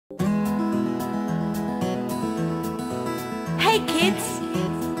kids,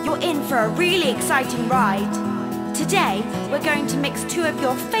 you're in for a really exciting ride. Today, we're going to mix two of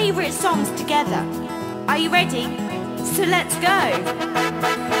your favourite songs together. Are you ready? So let's go!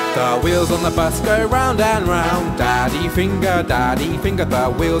 The wheels on the bus go round and round. Daddy finger,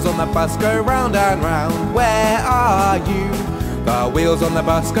 the wheels on the bus go round and round. Where are you? The wheels on the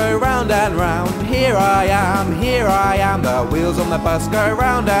bus go round and round. Here I am, the wheels on the bus go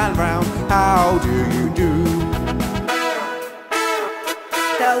round and round. How do you do?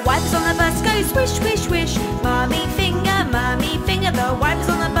 The wipers on the bus go swish, swish, swish. Mummy finger, the wipers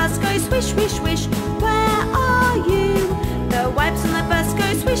on the bus go swish, swish, swish. Where are you? The wipers on the bus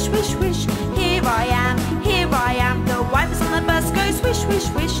go swish, swish, swish. Here I am, the wipers on the bus go swish, swish,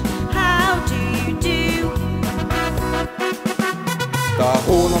 swish. How do you do? The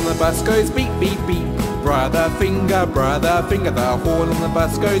horn on the bus goes beep, beep, beep. Brother finger, the horn on the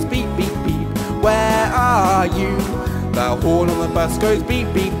bus goes beep, beep, beep. Where are you? The horn on the bus goes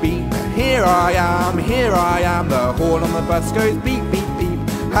beep, beep, beep. Here I am, the horn on the bus goes beep, beep, beep.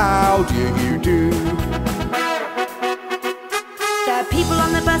 How do you do? The people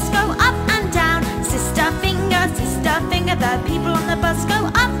on the bus go up and down. Sister finger, the people on the bus go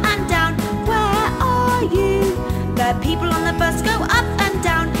up and down. Where are you? The people on the bus go up